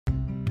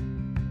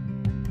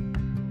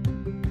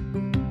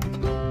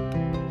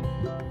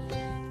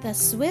The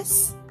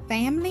Swiss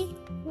Family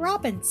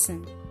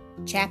Robinson.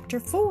 Chapter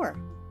 4.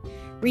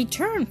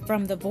 Return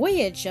from the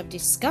Voyage of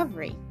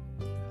Discovery.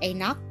 A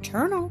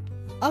Nocturnal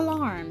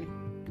Alarm.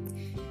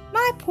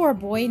 My poor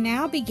boy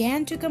now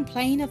began to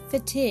complain of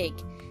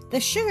fatigue. The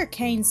sugar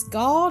canes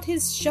galled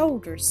his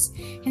shoulders,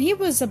 and he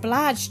was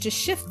obliged to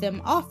shift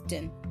them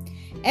often.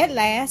 At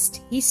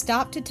last he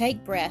stopped to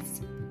take breath.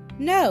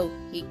 "No,"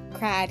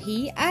 cried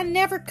he, "I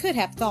never could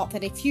have thought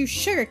that a few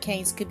sugar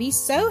canes could be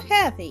so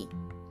heavy.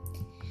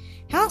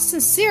 How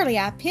sincerely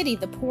I pity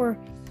the poor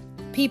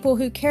people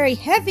who carry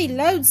heavy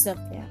loads of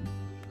them.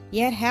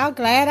 Yet how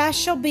glad I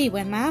shall be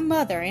when my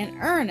mother and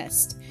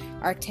Ernest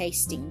are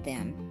tasting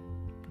them."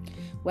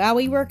 While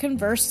we were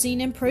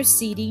conversing and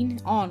proceeding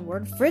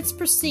onward, Fritz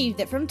perceived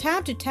that from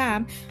time to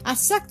time I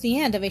sucked the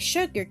end of a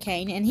sugar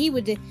cane, and he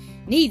would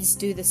needs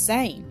do the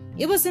same.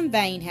 It was in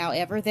vain,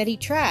 however, that he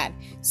tried.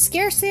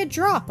 Scarcely a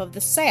drop of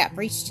the sap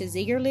reached his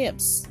eager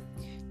lips.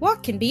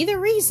 "What can be the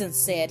reason,"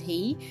 said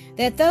he,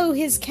 "that though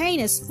his cane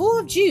is full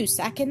of juice,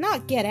 I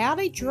cannot get out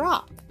a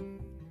drop?"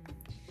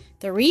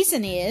 "The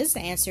reason is,"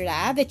 answered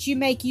I, "that you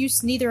make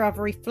use neither of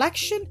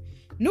reflection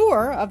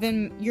nor of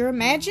your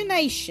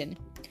imagination.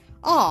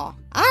 Ah,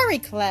 I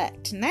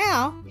recollect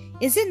now.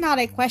 Is it not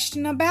a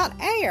question about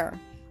air?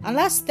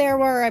 Unless there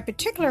were a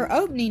particular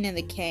opening in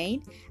the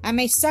cane, I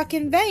may suck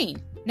in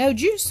vain. No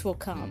juice will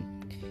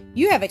come.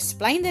 You have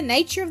explained the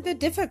nature of the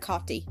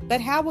difficulty, but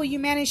how will you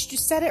manage to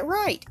set it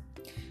right?"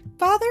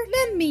 "Father,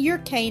 lend me your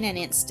cane an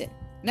instant."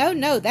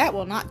 No, that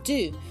will not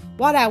do.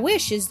 What I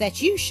wish is that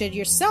you should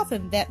yourself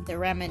invent the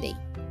remedy."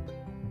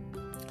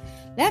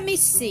 "Let me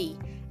see.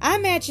 I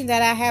imagine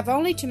that I have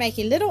only to make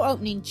a little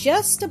opening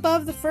just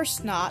above the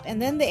first knot,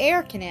 and then the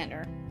air can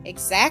enter."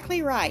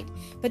 "Exactly right.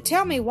 But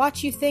tell me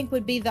what you think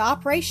would be the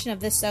operation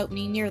of this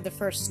opening near the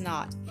first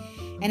knot,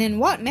 and in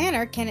what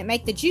manner can it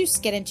make the juice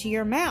get into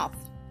your mouth?"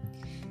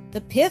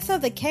 "The pith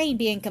of the cane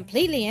being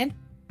completely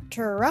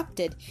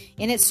interrupted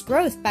in its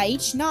growth by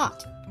each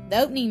knot,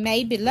 the opening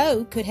made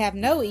below could have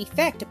no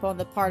effect upon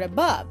the part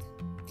above.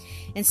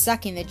 In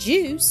sucking the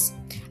juice,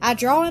 I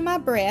draw in my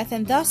breath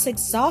and thus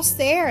exhaust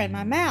the air in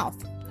my mouth.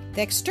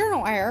 The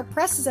external air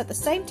presses at the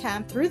same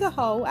time through the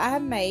hole I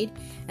have made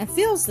and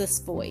fills this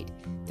void.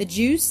 The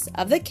juice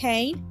of the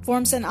cane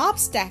forms an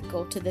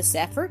obstacle to this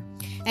effort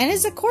and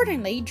is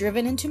accordingly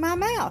driven into my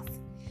mouth.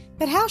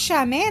 But how shall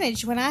I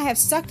manage when I have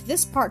sucked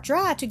this part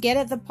dry to get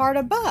at the part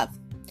above?"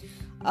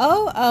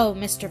 Oh,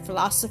 Mr.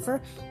 Philosopher,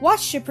 what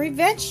should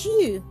prevent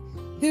you,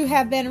 who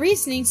have been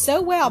reasoning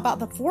so well about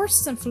the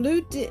force and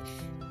fluidity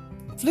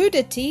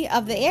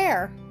of the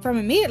air, from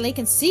immediately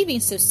conceiving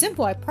so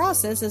simple a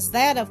process as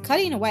that of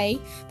cutting away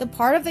the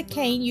part of the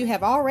cane you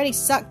have already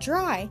sucked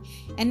dry,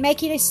 and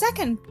making a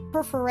second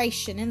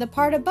perforation in the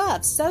part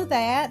above, so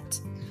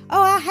that—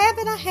 "Oh, I have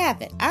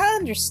it, I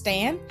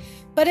understand.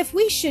 But if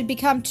we should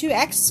become too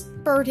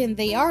expert in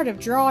the art of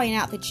drawing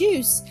out the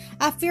juice,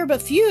 I fear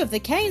but few of the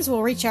canes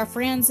will reach our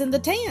friends in the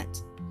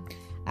tent.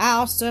 I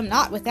also am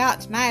not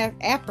without my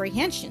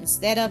apprehensions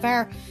that of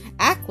our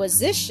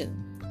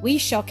acquisition we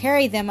shall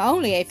carry them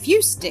only a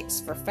few sticks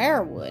for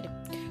firewood.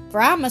 For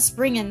I must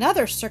bring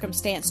another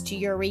circumstance to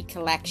your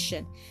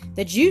recollection.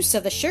 The juice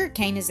of the sugar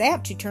cane is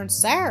apt to turn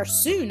sour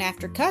soon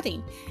after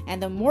cutting,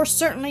 and the more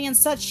certainly in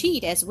such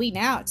heat as we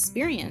now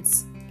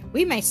experience.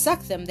 We may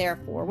suck them,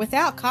 therefore,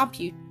 without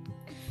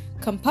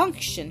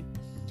compunction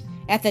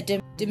at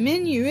the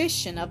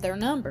diminution of their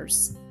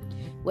numbers."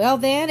 "Well,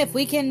 then, if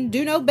we can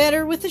do no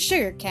better with the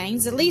sugar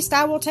canes, at least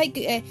I will take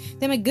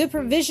them a good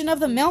provision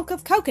of the milk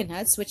of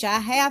coconuts, which I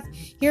have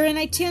here in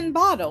a tin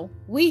bottle.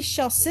 We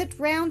shall sit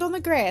round on the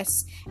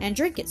grass and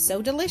drink it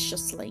so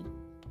deliciously."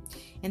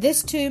 "In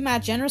this, too, my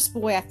generous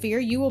boy, I fear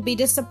you will be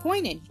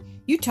disappointed.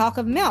 You talk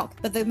of milk,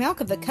 but the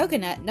milk of the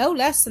coconut, no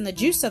less than the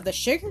juice of the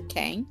sugar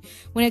cane,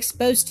 when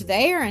exposed to the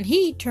air and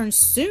heat, turns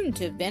soon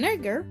to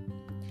vinegar.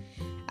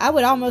 I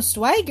would almost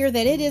wager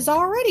that it is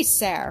already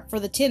sour,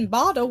 for the tin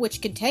bottle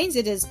which contains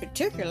it is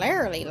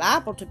particularly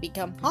liable to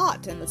become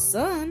hot in the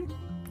sun."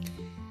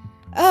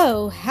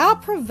 "Oh, how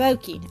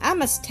provoking! I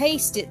must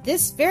taste it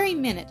this very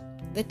minute."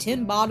 The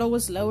tin bottle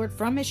was lowered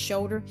from his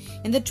shoulder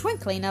in the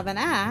twinkling of an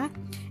eye,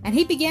 and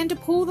he began to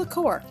pull the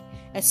cork.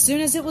 As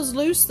soon as it was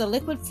loose, the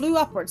liquid flew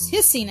upwards,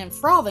 hissing and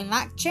frothing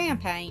like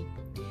champagne.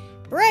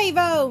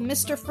 "Bravo,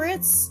 Mr.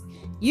 Fritz!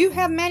 You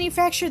have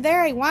manufactured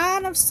there a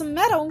wine of some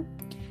metal.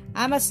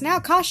 I must now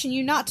caution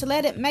you not to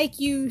let it make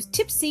you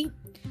tipsy.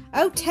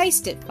 Oh,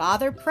 taste it,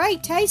 father, pray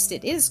taste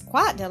it. It is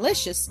quite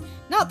delicious,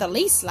 not the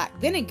least like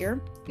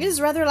vinegar. It is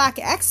rather like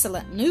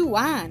excellent new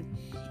wine.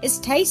 Its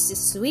taste is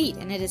sweet,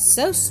 and it is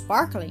so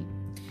sparkling.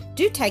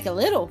 Do take a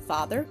little,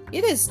 father.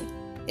 Is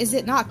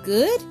it not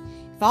good?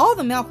 If all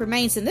the milk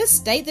remains in this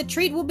state, the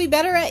treat will be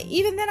better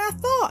even than I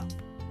thought."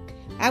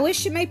 "I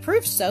wish it may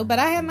prove so, but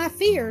I have my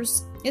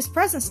fears. Its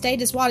present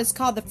state is what is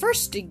called the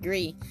first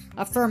degree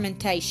of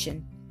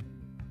fermentation.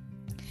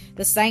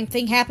 The same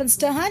thing happens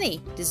to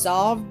honey,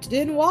 dissolved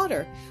in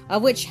water,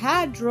 of which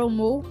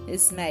hydromel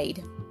is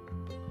made.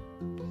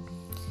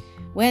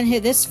 When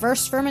this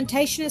first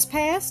fermentation is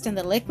passed and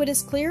the liquid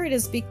is clear, it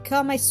has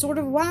become a sort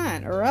of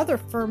wine or other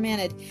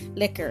fermented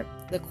liquor,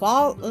 the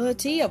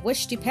quality of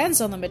which depends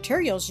on the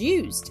materials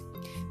used.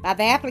 By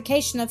the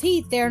application of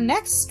heat, there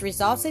next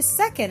results a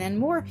second and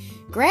more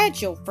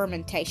gradual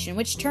fermentation,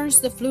 which turns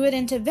the fluid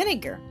into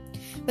vinegar.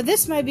 But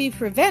this may be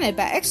prevented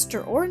by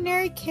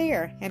extraordinary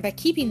care and by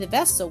keeping the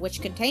vessel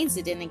which contains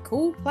it in a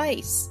cool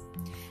place.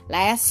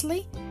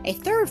 Lastly, a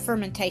third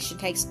fermentation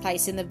takes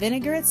place in the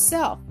vinegar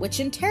itself, which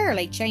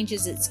entirely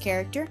changes its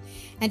character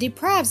and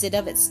deprives it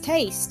of its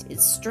taste,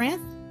 its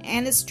strength,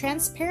 and its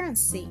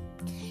transparency.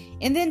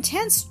 In the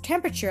intense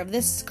temperature of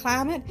this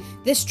climate,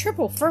 this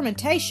triple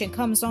fermentation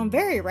comes on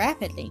very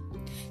rapidly,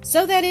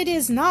 so that it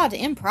is not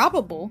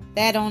improbable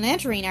that on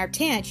entering our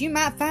tent you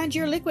might find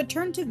your liquid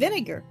turned to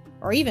vinegar,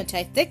 or even to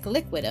a thick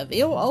liquid of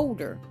ill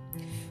odor.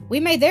 We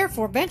may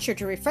therefore venture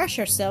to refresh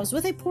ourselves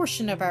with a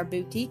portion of our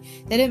booty,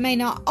 that it may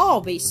not all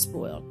be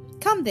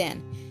spoiled. Come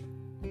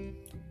then,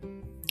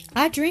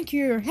 I drink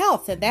your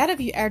health and that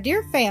of our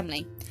dear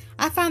family.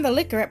 I find the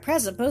liquor at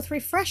present both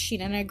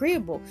refreshing and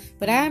agreeable,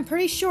 but I am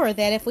pretty sure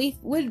that if we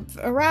would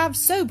arrive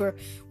sober,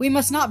 we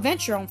must not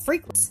venture on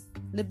frequent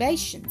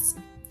libations.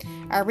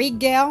 Our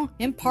regale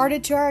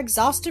imparted to our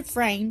exhausted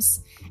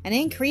frames an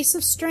increase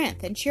of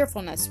strength and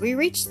cheerfulness. We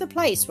reached the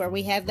place where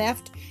we had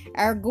left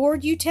our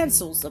gourd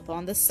utensils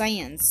upon the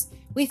sands.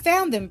 We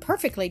found them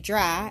perfectly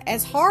dry,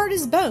 as hard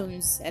as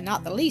bones, and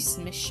not the least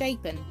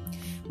misshapen.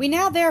 We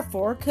now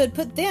therefore could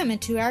put them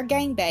into our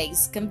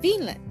game-bags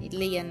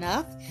conveniently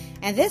enough,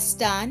 and this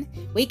done,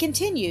 we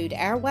continued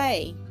our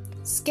way.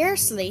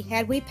 Scarcely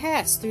had we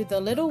passed through the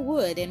little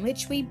wood in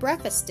which we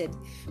breakfasted,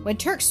 when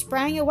Turk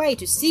sprang away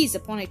to seize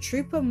upon a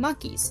troop of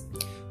monkeys,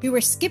 who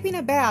were skipping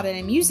about and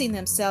amusing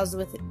themselves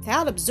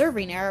without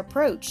observing our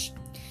approach.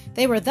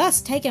 They were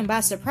thus taken by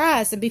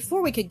surprise, and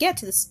before we could get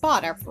to the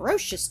spot, our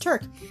ferocious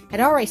Turk had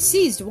already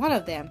seized one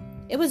of them.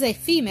 It was a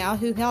female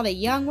who held a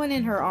young one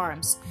in her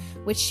arms,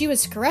 which she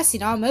was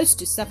caressing almost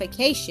to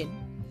suffocation,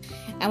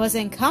 and which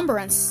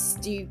encumbrance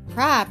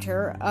deprived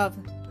her of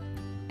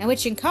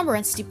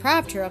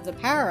the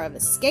power of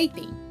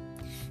escaping.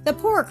 The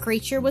poor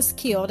creature was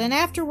killed and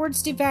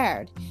afterwards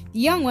devoured. The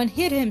young one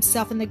hid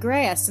himself in the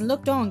grass and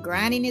looked on,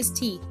 grinding his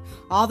teeth,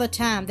 all the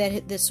time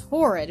that this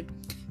horrid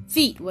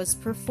feat was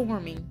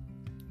performing.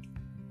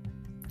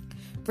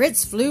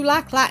 Fritz flew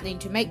like lightning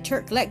to make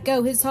Turk let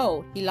go his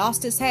hold. He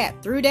lost his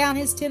hat, threw down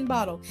his tin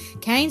bottle,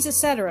 canes,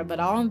 etc., but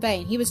all in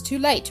vain. He was too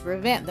late to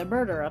prevent the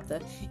murder of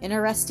the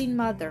interesting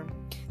mother.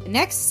 The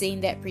next scene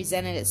that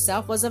presented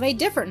itself was of a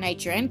different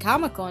nature and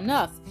comical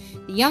enough.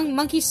 The young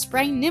monkey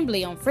sprang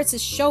nimbly on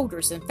Fritz's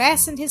shoulders and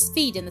fastened his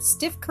feet in the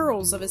stiff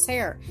curls of his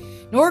hair.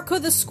 Nor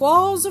could the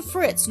squalls of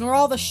Fritz, nor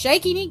all the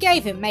shaking he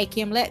gave him, make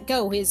him let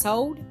go his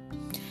hold.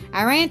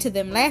 I ran to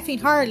them, laughing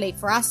heartily,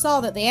 for I saw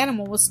that the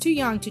animal was too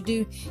young to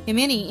do him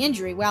any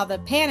injury, while the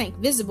panic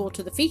visible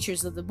to the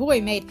features of the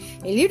boy made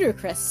a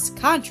ludicrous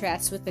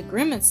contrast with the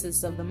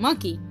grimaces of the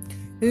monkey,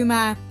 whom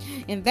I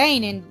in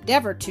vain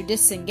endeavored to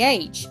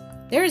disengage.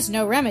 "There is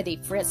no remedy,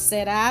 Fritz,"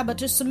 said I, "but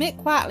to submit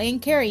quietly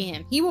and carry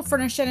him. He will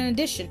furnish an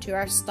addition to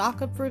our stock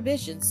of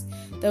provisions,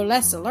 though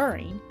less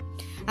alluring.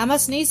 I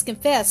must needs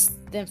confess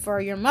that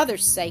for your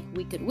mother's sake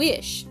we could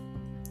wish."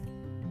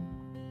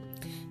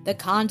 The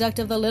conduct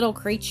of the little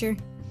creature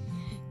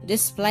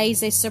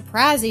displays a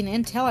surprising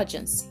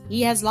intelligence.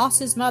 He has lost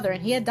his mother,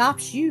 and he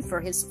adopts you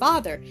for his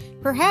father.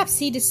 Perhaps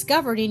he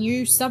discovered in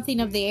you something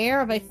of the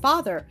air of a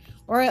father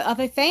or of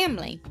a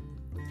family.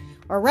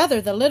 Or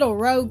rather, the little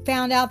rogue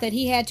found out that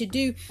he had to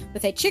do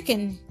with a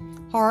chicken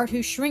heart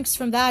who shrinks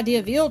from the idea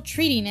of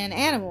ill-treating an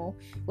animal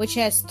which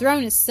has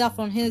thrown itself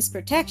on his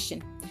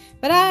protection.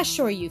 But I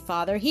assure you,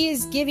 father, he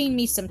is giving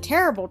me some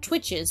terrible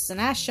twitches,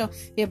 and I shall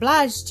be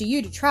obliged to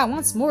you to try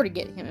once more to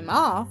get him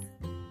off.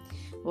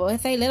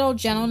 With a little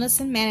gentleness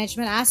and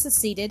management I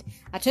succeeded.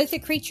 I took the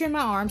creature in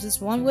my arms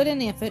as one would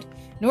an infant,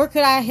 nor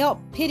could I help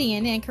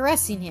pitying and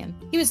caressing him.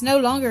 He was no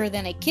longer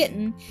than a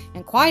kitten,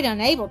 and quite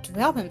unable to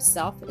help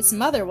himself. Its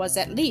mother was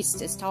at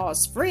least as tall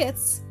as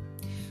Fritz.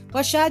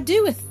 "What shall I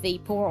do with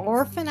thee, poor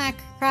orphan?"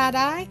 cried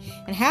I,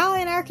 "and how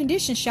in our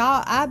condition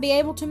shall I be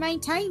able to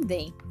maintain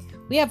thee?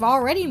 We have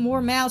already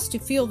more mouths to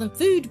fill than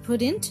food to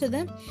put into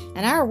them,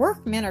 and our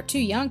workmen are too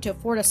young to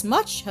afford us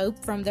much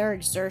hope from their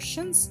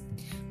exertions."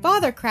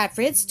 "Father," cried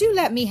Fritz, "do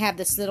let me have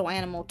this little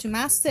animal to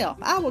myself.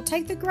 I will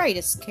take the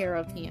greatest care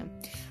of him.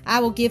 I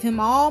will give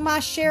him all my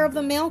share of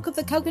the milk of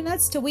the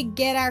coconuts till we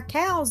get our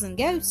cows and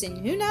goats,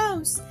 and who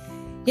knows,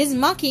 his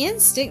monkey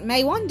instinct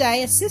may one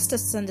day assist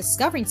us in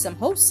discovering some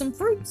wholesome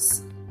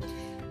fruits."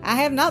 "I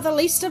have not the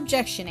least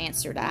objection,"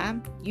 answered I.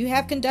 "You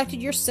have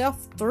conducted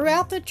yourself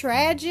throughout the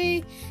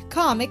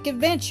tragi-comic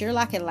adventure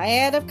like a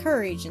lad of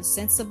courage and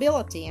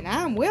sensibility, and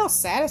I am well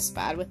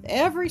satisfied with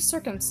every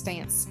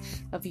circumstance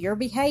of your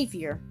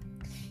behavior.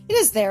 It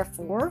is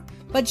therefore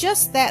but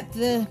just that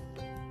the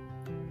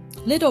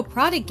little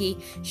prodigy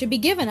should be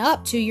given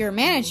up to your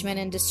management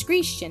and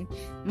discretion.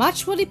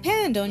 Much will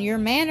depend on your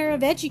manner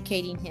of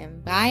educating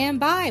him. By and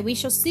by we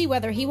shall see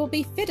whether he will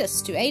be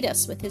fittest to aid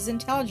us with his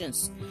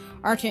intelligence,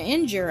 or to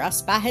injure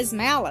us by his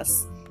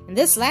malice. In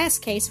this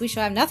last case we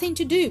shall have nothing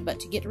to do but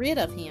to get rid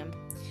of him."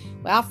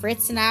 While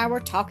Fritz and I were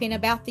talking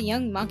about the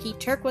young monkey,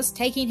 Turk was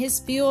taking his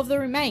fill of the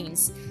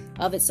remains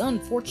of its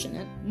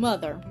unfortunate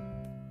mother.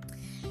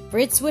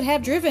 Fritz would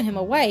have driven him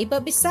away,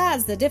 but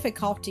besides the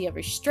difficulty of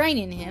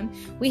restraining him,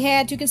 we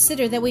had to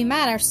consider that we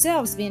might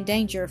ourselves be in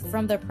danger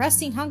from the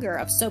pressing hunger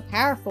of so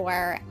powerful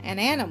an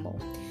animal.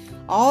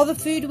 All the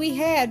food we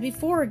had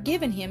before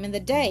given him in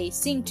the day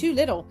seemed too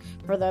little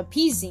for the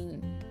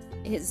appeasing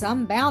his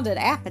unbounded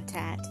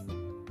appetite.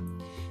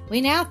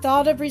 We now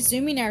thought of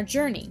resuming our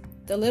journey.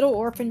 The little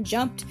orphan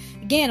jumped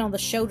again on the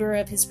shoulder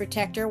of his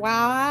protector,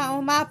 while I,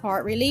 on my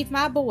part, relieved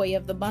my boy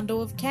of the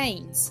bundle of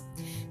canes.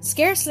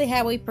 Scarcely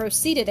had we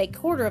proceeded a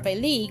quarter of a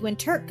league when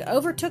Turk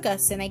overtook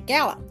us in a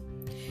gallop.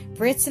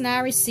 Fritz and I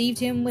received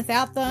him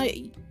without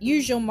the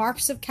usual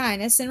marks of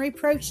kindness, and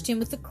reproached him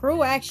with the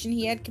cruel action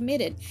he had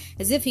committed,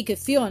 as if he could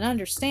feel and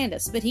understand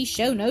us, but he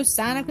showed no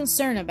sign of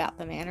concern about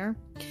the matter,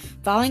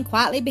 falling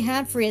quietly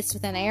behind Fritz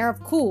with an air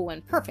of cool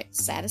and perfect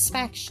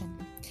satisfaction.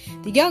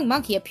 The young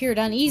monkey appeared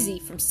uneasy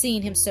from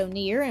seeing him so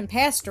near, and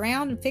passed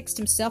around and fixed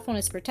himself on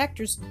his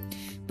protector's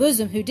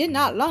bosom, who did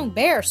not long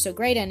bear so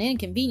great an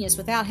inconvenience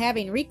without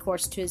having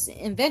recourse to his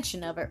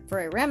invention of it for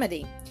a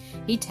remedy.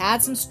 He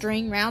tied some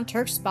string round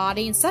Turk's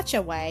body in such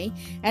a way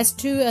as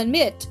to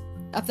admit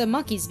of the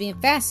monkey's being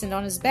fastened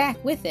on his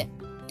back with it.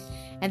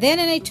 And then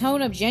in a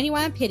tone of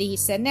genuine pity he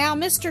said, "Now,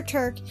 Mr.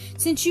 Turk,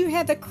 since you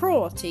had the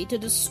cruelty to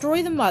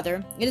destroy the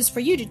mother, it is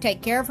for you to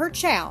take care of her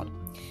child."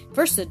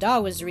 First the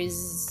dog was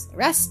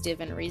restive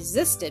and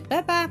resisted,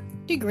 but by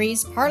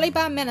degrees, partly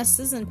by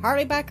menaces and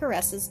partly by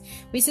caresses,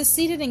 we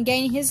succeeded in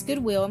gaining his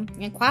goodwill,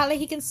 and quietly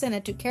he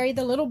consented to carry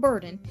the little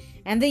burden,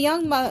 and the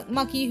young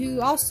monkey,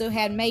 who also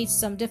had made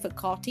some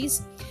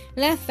difficulties,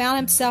 found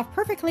himself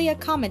perfectly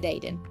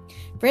accommodated.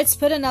 Fritz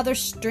put another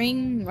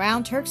string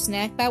round Turk's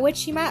neck, by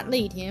which he might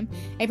lead him,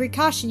 a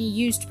precaution he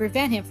used to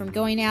prevent him from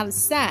going out of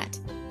sight.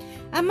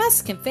 I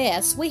must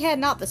confess we had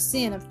not the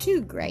sin of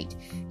too great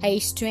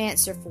haste to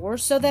answer for,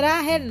 so that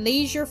I had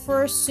leisure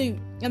for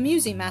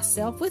amusing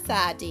myself with the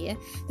idea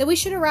that we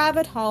should arrive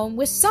at home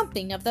with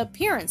something of the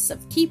appearance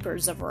of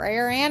keepers of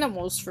rare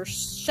animals for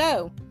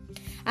show.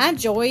 I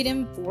enjoyed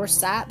in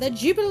foresight the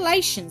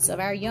jubilations of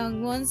our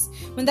young ones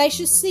when they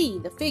should see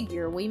the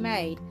figure we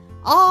made.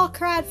 "Ah,"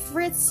 cried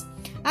Fritz,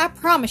 "I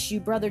promise you,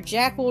 brother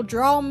Jack will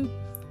draw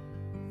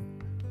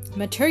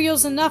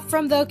materials enough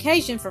from the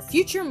occasion for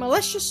future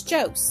malicious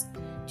jokes."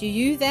 "Do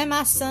you then,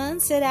 my son,"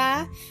 said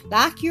I,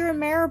 "like your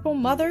admirable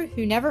mother,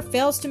 who never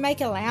fails to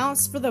make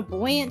allowance for the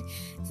buoyant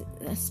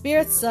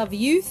spirits of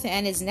youth,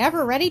 and is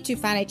never ready to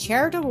find a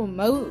charitable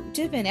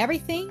motive in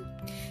everything?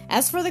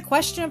 As for the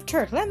question of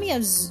Turk, let me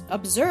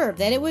observe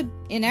that it would,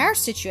 in our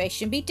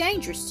situation, be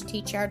dangerous to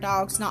teach our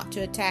dogs not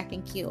to attack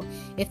and kill,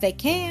 if they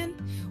can,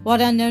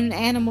 what unknown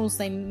animals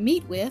they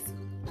meet with.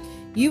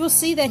 You will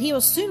see that he will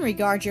soon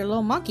regard your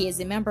little monkey as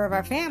a member of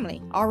our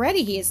family.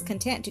 Already he is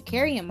content to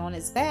carry him on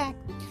his back,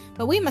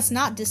 but we must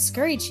not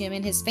discourage him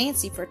in his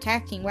fancy for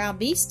attacking wild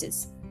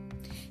beasts.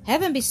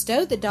 Heaven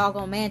bestowed the dog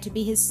on man to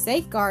be his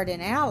safeguard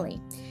and ally,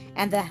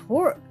 and the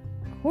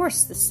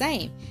horse the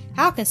same.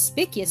 How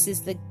conspicuous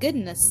is the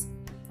goodness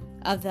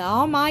of the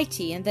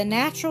Almighty and the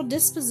natural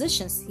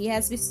dispositions he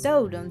has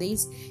bestowed on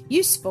these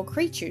useful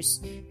creatures,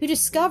 who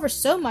discover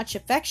so much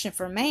affection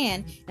for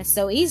man, and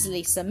so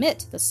easily submit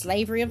to the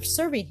slavery of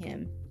serving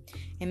him.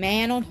 A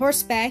man on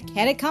horseback,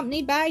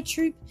 accompanied by a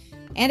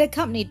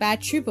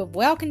troop of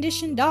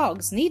well-conditioned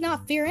dogs, need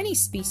not fear any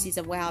species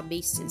of wild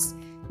beasts,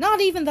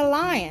 not even the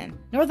lion,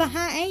 nor the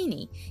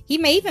hyena. He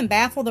may even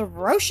baffle the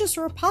ferocious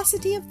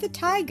rapacity of the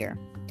tiger.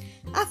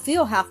 I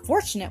feel how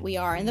fortunate we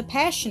are in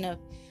the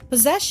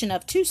possession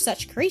of two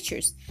such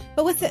creatures,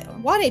 but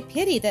what a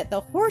pity that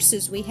the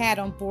horses we had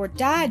on board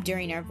died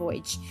during our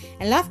voyage,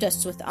 and left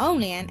us with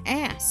only an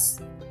ass.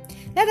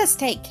 Let us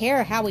take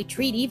care how we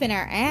treat even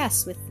our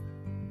ass with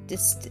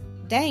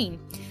disdain.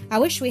 I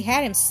wish we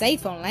had him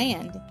safe on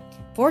land.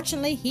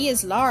 Fortunately, he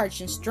is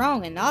large and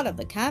strong, and not of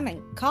the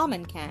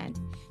common kind.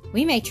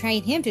 We may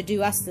train him to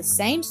do us the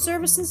same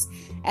services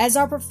as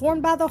are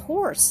performed by the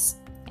horse,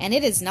 and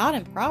it is not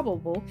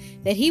improbable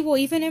that he will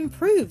even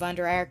improve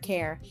under our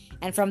care,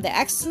 and from the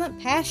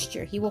excellent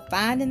pasture he will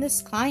find in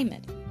this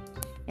climate.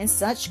 In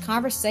such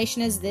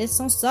conversation as this,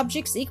 on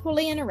subjects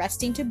equally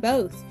interesting to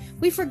both,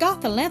 we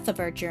forgot the length of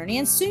our journey,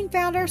 and soon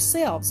found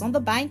ourselves on the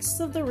banks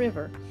of the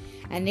river,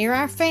 and near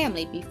our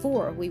family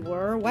before we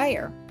were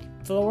aware.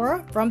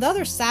 Flora, from the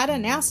other side,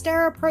 announced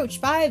our approach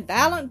by a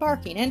violent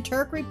barking, and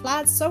Turk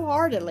replied so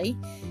heartily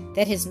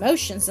that his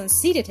motions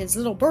unseated his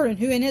little burden,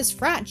 who in his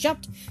fright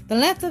jumped the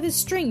length of his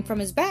string from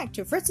his back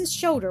to Fritz's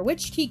shoulder,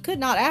 which he could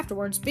not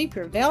afterwards be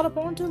prevailed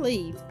upon to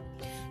leave.